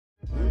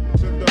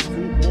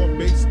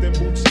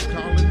versus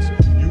Collins.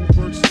 You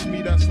versus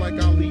me, that's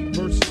like Ali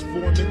versus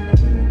Foreman.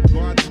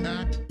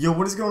 Yo,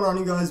 what is going on,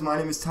 you guys? My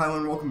name is Tyler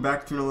and welcome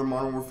back to another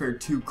Modern Warfare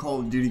 2 Call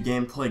of Duty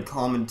gameplay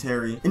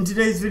commentary. In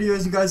today's video,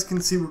 as you guys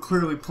can see, we're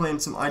clearly playing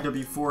some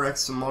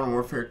IW4X and Modern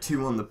Warfare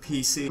 2 on the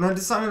PC. And I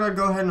decided I'd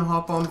go ahead and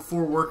hop on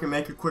before work and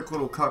make a quick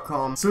little cut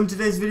comm. So in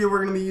today's video,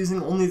 we're going to be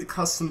using only the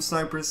custom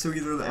snipers, so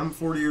either the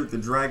M40 or the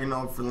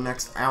Dragunov for the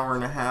next hour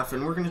and a half.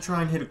 And we're going to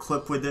try and hit a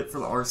clip with it for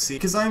the RC,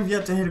 because I have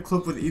yet to hit a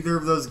clip with either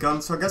of those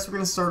guns. So I guess we're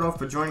going to start off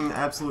by joining the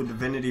Absolute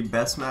Divinity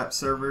Best Map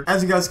server.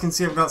 As you guys can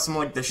see, I've got some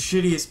like the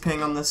shittiest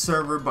ping on this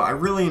server, but I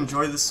really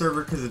enjoy this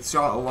server because it's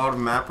got a lot of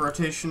map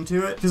rotation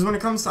to it. Because when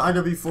it comes to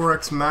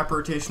IW4X, map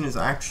rotation is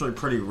actually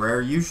pretty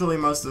rare. Usually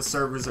most of the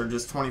servers are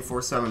just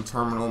 24/7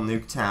 Terminal,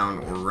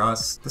 Nuketown, or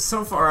Rust. But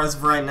so far as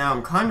of right now,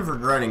 I'm kind of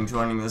regretting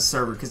joining this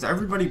server because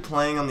everybody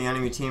playing on the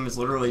enemy team is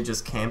literally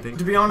just camping.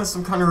 To be honest,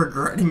 I'm kind of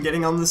regretting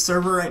getting on this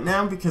server right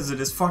now because it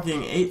is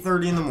fucking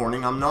 8:30 in the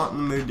morning. I'm not in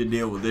the mood to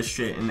deal with this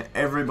shit and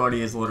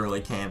everybody is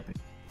literally camping.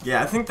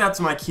 Yeah, I think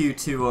that's my cue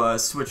to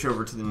switch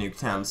over to the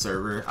Nuketown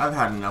server. I've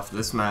had enough of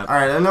this map.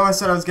 Alright, I know I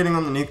said I was getting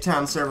on the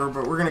Nuketown server,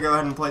 but we're gonna go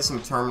ahead and play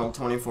some Terminal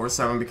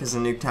 24/7 because the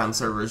Nuketown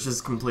server is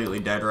just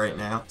completely dead right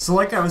now. So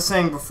like I was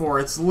saying before,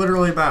 it's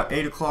literally about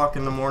 8 o'clock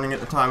in the morning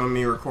at the time of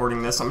me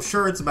recording this. I'm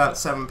sure it's about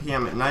 7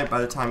 p.m. at night by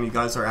the time you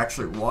guys are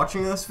actually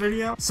watching this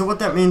video. So what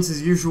that means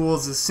as usual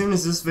is as soon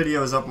as this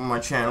video is up on my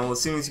channel,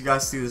 as soon as you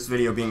guys see this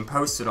video being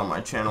posted on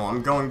my channel,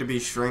 I'm going to be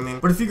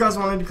streaming. But if you guys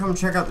wanted to come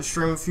check out the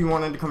stream, if you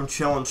wanted to come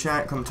chill and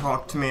chat, come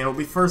talk to me, it'll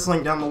be first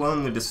link down below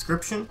in the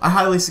description. I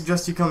highly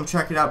suggest you come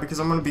check it out because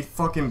I'm gonna be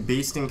fucking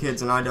beasting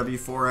kids in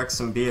IW4X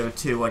and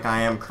BO2 like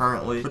I am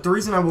currently. But the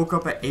reason I woke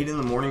up at 8 in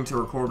the morning to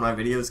record my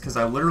videos is because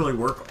I literally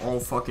work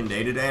all fucking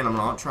day today and I'm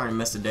not trying to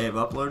miss a day of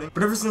uploading.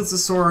 But ever since the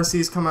SOAR RC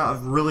has come out,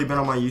 I've really been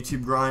on my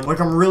YouTube grind. Like,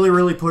 I'm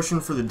really pushing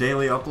for the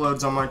daily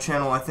uploads on my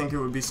channel. I think it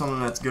would be something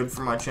that's good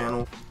for my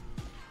channel.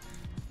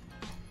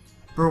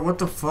 Bro, what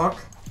the fuck?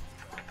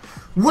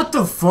 What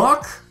the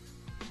fuck?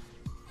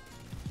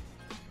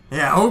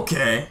 Yeah,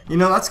 okay. You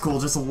know, that's cool.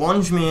 Just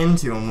lunge me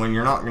into him when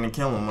you're not gonna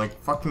kill him.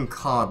 Like, fucking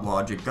COD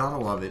logic. Gotta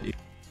love it, dude.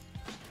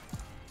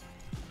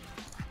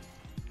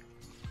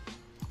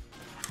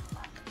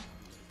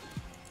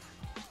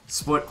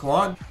 Split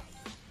quad?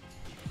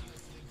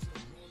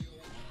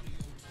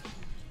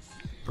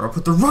 Bro,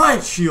 put the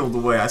riot shield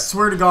away. I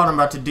swear to God I'm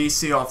about to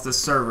DC off this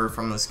server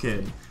from this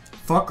kid.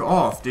 Fuck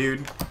off,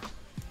 dude.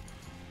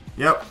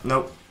 Yep,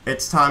 nope.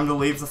 It's time to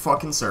leave the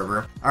fucking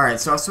server. Alright,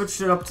 so I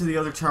switched it up to the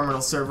other terminal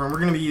server, and we're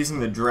going to be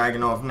using the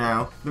Dragunov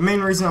now. The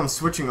main reason I'm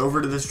switching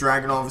over to this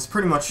Dragunov is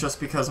pretty much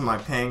just because of my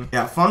ping.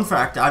 Yeah, fun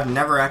fact, I've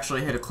never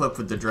actually hit a clip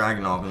with the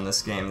Dragunov in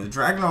this game. The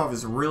Dragunov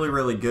is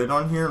really good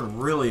on here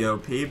and really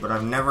OP, but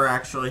I've never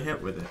actually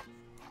hit with it.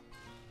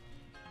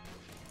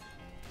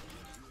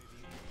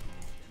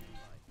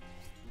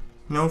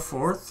 No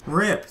fourth?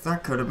 Rip,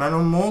 that could have been a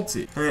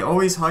multi. They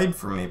always hide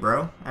from me,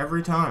 bro.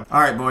 Every time.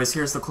 Alright, boys,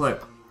 here's the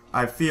clip.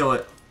 I feel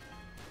it.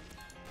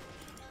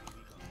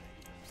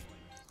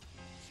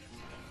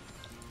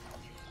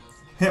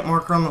 Hit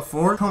marker on the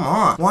floor? Come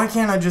on. Why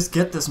can't I just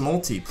get this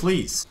multi,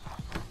 please?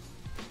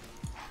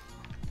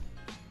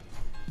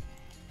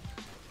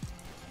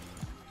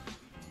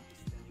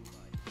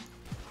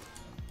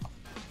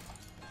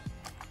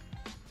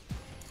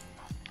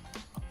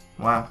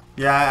 Wow.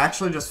 Yeah, I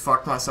actually just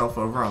fucked myself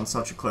over on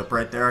such a clip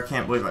right there. I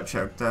can't believe I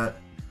choked that.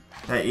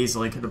 That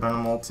easily could have been a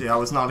multi. I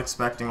was not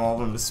expecting all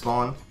of them to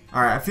spawn.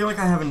 Alright, I feel like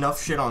I have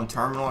enough shit on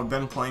Terminal. I've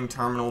been playing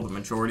Terminal the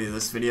majority of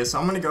this video, so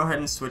I'm going to go ahead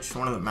and switch to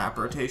one of the map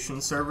rotation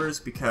servers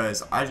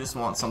because I just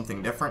want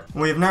something different.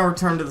 We have now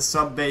returned to the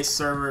sub-base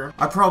server.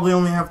 I probably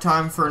only have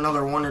time for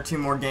another 1 or 2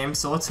 more games,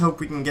 so let's hope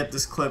we can get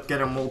this clip, get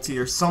a multi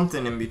or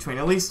something in between.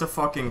 At least a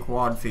fucking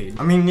quad feed.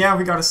 I mean, yeah,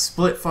 we got a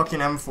split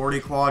fucking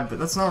M40 quad, but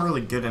that's not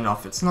really good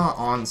enough. It's not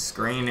on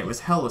screen. It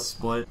was hella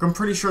split. I'm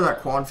pretty sure that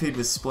quad feed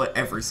was split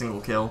every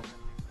single kill.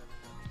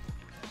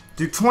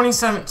 Dude,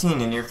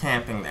 2017 and you're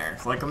camping there.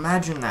 Like,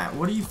 imagine that.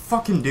 What are you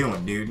fucking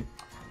doing, dude?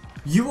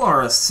 You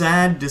are a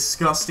sad,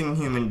 disgusting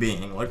human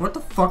being. Like, what the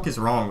fuck is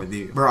wrong with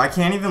you? Bro, I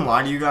can't even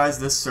lie to you guys.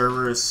 This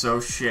server is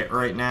so shit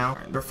right now.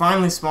 They're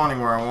finally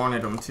spawning where I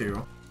wanted them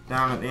to.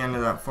 Down at the end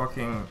of that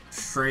fucking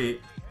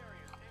street.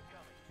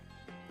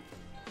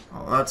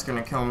 Oh, that's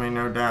gonna kill me,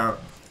 no doubt.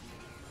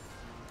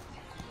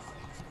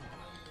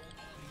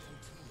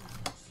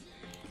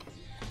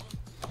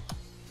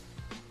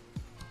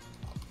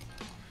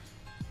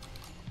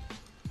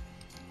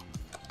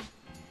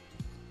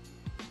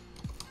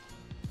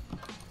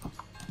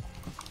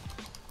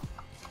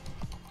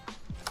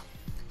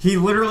 He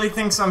literally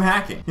thinks I'm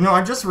hacking. You know,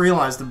 I just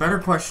realized the better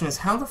question is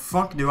how the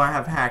fuck do I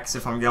have hacks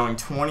if I'm going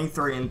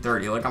 23 and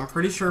 30? Like, I'm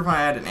pretty sure if I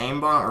had an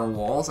aimbot or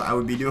walls, I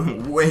would be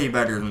doing way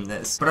better than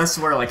this. But I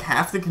swear, like,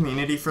 half the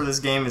community for this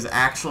game is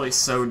actually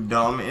so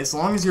dumb. As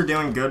long as you're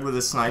doing good with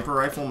a sniper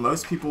rifle,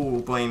 most people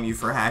will blame you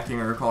for hacking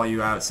or call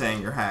you out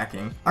saying you're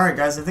hacking. Alright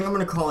guys, I think I'm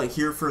gonna call it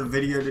here for the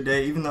video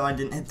today, even though I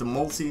didn't hit the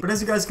multi. But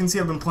as you guys can see,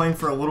 I've been playing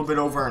for a little bit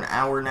over an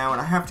hour now, and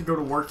I have to go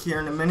to work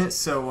here in a minute,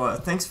 so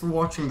thanks for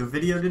watching the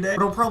video today.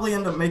 But I'll probably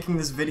end up making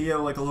this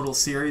video like a little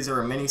series or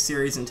a mini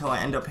series until I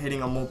end up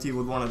hitting a multi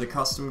with one of the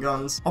custom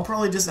guns. I'll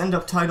probably just end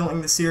up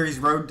titling the series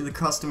Road to the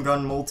Custom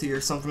Gun Multi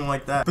or something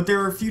like that. But there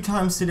were a few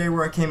times today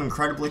where I came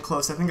incredibly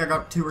close. I think I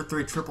got 2 or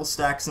 3 triple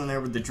stacks in there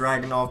with the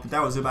Dragunov, but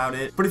that was about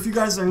it. But if you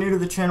guys are new to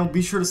the channel,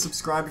 be sure to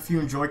subscribe if you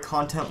enjoy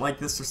content like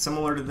this or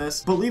similar to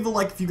this. But leave a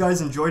like if you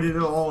guys enjoyed it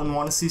at all and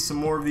want to see some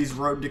more of these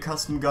Road to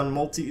Custom Gun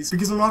Multis,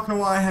 because I'm not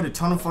gonna lie, I had a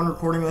ton of fun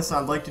recording this and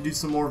I'd like to do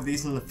some more of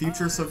these in the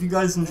future. So if you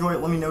guys enjoy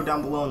it, let me know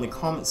down below in the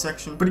comment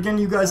section. But again,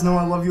 you guys know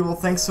I love you all.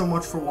 Thanks so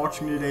much for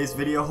watching today's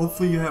video.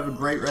 Hopefully you have a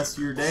great rest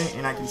of your day,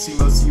 and I can see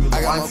most of you in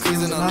the live stream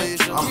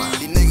tonight. I'm out.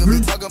 These niggas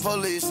be talking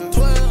police.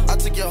 12. I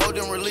took your hoe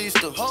and released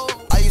her.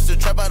 I used to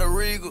trap out a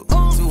Regal.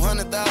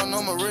 200,000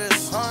 on my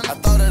wrist. I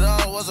thought it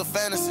all was a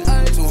fantasy.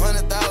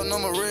 200,000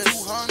 on my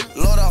wrist.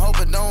 Lord, I hope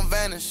it don't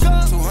vanish.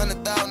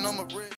 200,000 on my wrist.